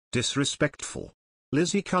Disrespectful.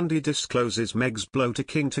 Lizzie Cundy discloses Meg's blow to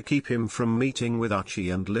King to keep him from meeting with Archie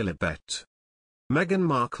and Ljlibet. Meghan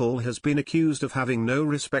Markle has been accused of having no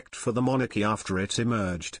respect for the monarchy after it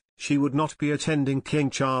emerged she would not be attending King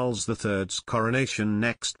Charles III's coronation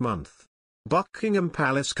next month. Buckingham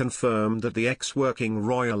Palace confirmed that the ex-working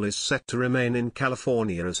royal is set to remain in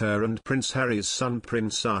California as her and Prince Harry's son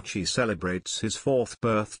Prince Archie celebrates his 4th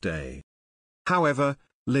birthday. However,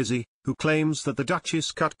 Lizzie, who claims that the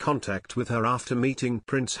Duchess cut contact with her after meeting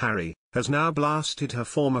Prince Harry, has now blasted her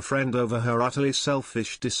former friend over her utterly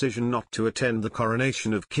selfish decision not to attend the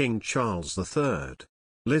coronation of King Charles III.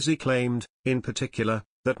 Lizzie claimed, in particular,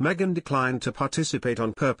 that Meghan declined to participate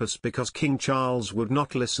on purpose because King Charles would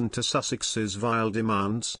not listen to Sussex's vile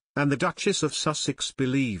demands, and the Duchess of Sussex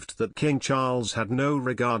believed that King Charles had no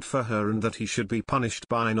regard for her and that he should be punished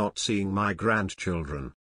by not seeing my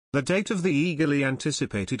grandchildren. The date of the eagerly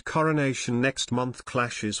anticipated coronation next month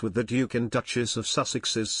clashes with the Duke and Duchess of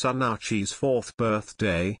Sussex's son Archie's 4th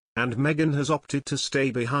birthday, and Meghan has opted to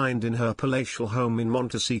stay behind in her palatial home in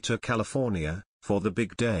Montecito, California, for the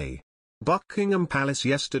big day. Buckingham Palace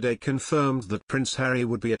yesterday confirmed that Prince Harry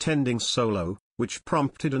would be attending solo, which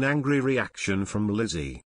prompted an angry reaction from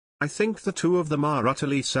Lizzie. "I think the two of them are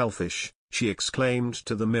utterly selfish," she exclaimed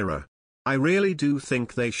to the Mirror. "I really do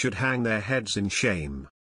think they should hang their heads in shame."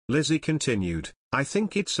 Lizzie continued, "I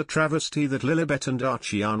think it's a travesty that Ljlibet and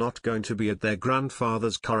Archie are not going to be at their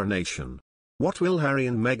grandfather's coronation. What will Harry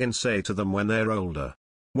and Meghan say to them when they're older?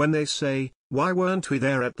 When they say, 'Why weren't we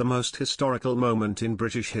there at the most historical moment in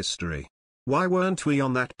British history? Why weren't we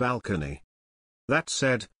on that balcony?'" That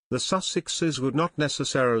said, the Sussexes would not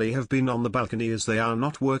necessarily have been on the balcony as they are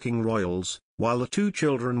not working royals, while the two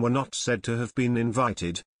children were not said to have been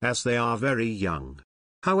invited, as they are very young.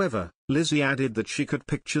 However, Lizzie added that she could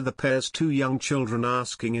picture the pair's two young children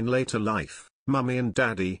asking in later life, "Mummy and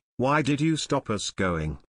Daddy, why did you stop us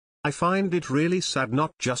going?" I find it really sad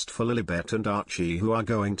not just for Ljlibet and Archie who are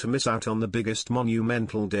going to miss out on the biggest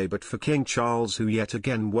monumental day but for King Charles who yet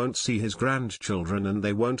again won't see his grandchildren and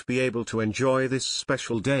they won't be able to enjoy this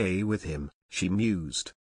special day with him, she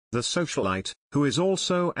mused. The socialite, who is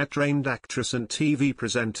also a trained actress and TV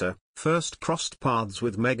presenter, first crossed paths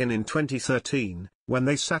with Meghan in 2013, when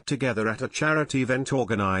they sat together at a charity event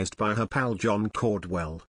organized by her pal John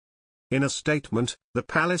Cordwell. In a statement, the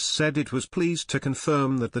palace said it was pleased to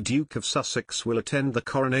confirm that the Duke of Sussex will attend the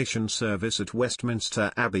coronation service at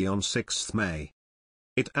Westminster Abbey on 6 May.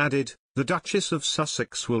 It added, "The Duchess of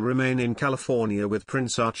Sussex will remain in California with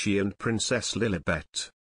Prince Archie and Princess Ljlibet."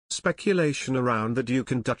 Speculation around the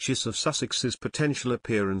Duke and Duchess of Sussex's potential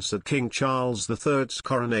appearance at King Charles III's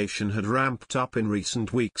coronation had ramped up in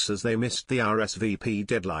recent weeks as they missed the RSVP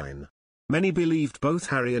deadline. Many believed both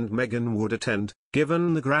Harry and Meghan would attend,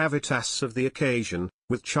 given the gravitas of the occasion,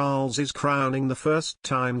 with Charles's crowning the first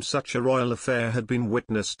time such a royal affair had been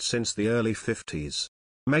witnessed since the early 50s.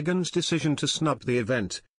 Meghan's decision to snub the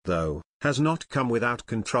event, though, has not come without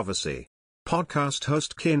controversy. Podcast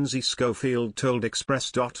host Kinsey Schofield told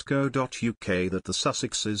Express.co.uk that the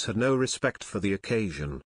Sussexes had no respect for the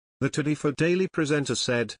occasion. The Today for Daily presenter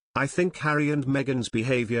said, "I think Harry and Meghan's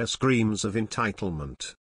behavior screams of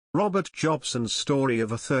entitlement." Robert Jobson's story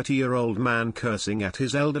of a 30-year-old man cursing at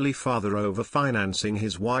his elderly father over financing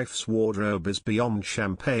his wife's wardrobe is beyond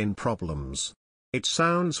champagne problems. It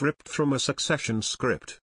sounds ripped from a Succession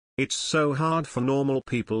script. It's so hard for normal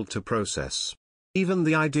people to process. Even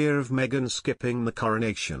the idea of Meghan skipping the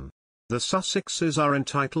coronation. The Sussexes are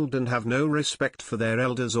entitled and have no respect for their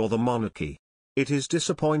elders or the monarchy. It is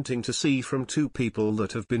disappointing to see from two people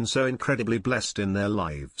that have been so incredibly blessed in their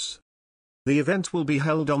lives. The event will be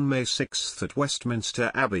held on May 6 at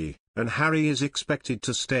Westminster Abbey, and Harry is expected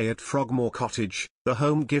to stay at Frogmore Cottage, the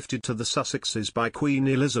home gifted to the Sussexes by Queen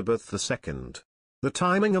Elizabeth II. The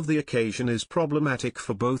timing of the occasion is problematic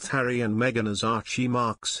for both Harry and Meghan as Archie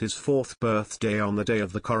marks his 4th birthday on the day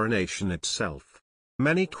of the coronation itself.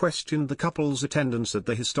 Many questioned the couple's attendance at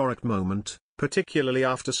the historic moment, particularly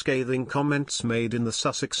after scathing comments made in the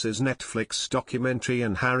Sussexes' Netflix documentary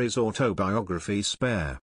and Harry's autobiography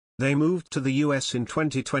Spare. They moved to the US in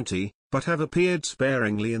 2020, but have appeared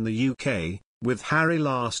sparingly in the UK, with Harry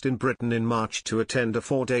last in Britain in March to attend a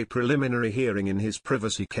 4-day preliminary hearing in his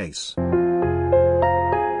privacy case.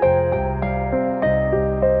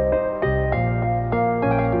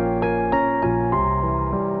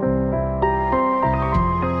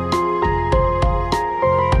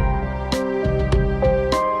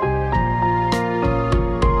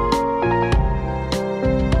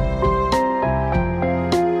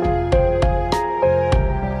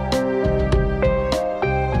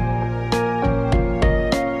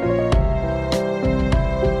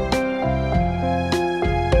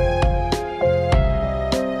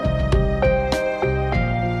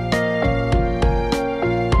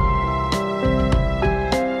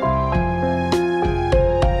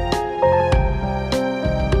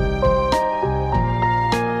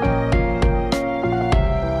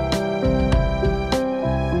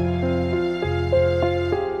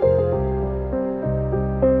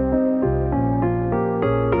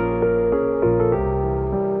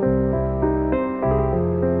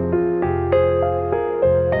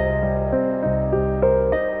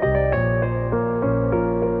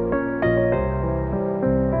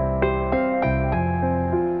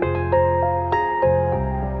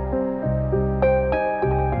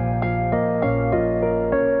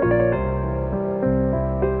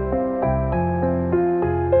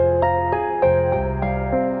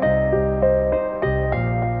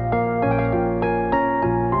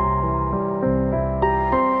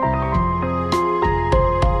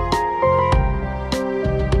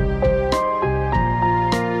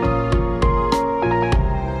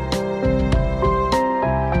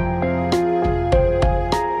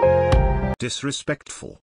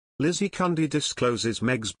 disrespectful. Lizzie Cundy discloses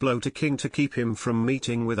Meg's blow to King to keep him from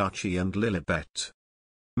meeting with Archie and Ljlibet.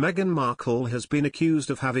 Meghan Markle has been accused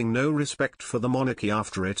of having no respect for the monarchy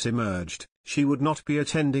after it emerged she would not be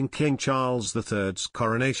attending King Charles III's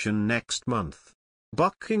coronation next month.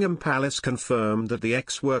 Buckingham Palace confirmed that the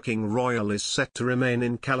ex-working royal is set to remain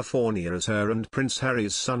in California as her and Prince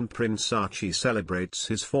Harry's son Prince Archie celebrates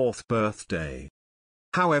his 4th birthday.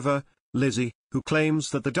 However, Lizzie, who claims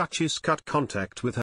that the Duchess cut contact with her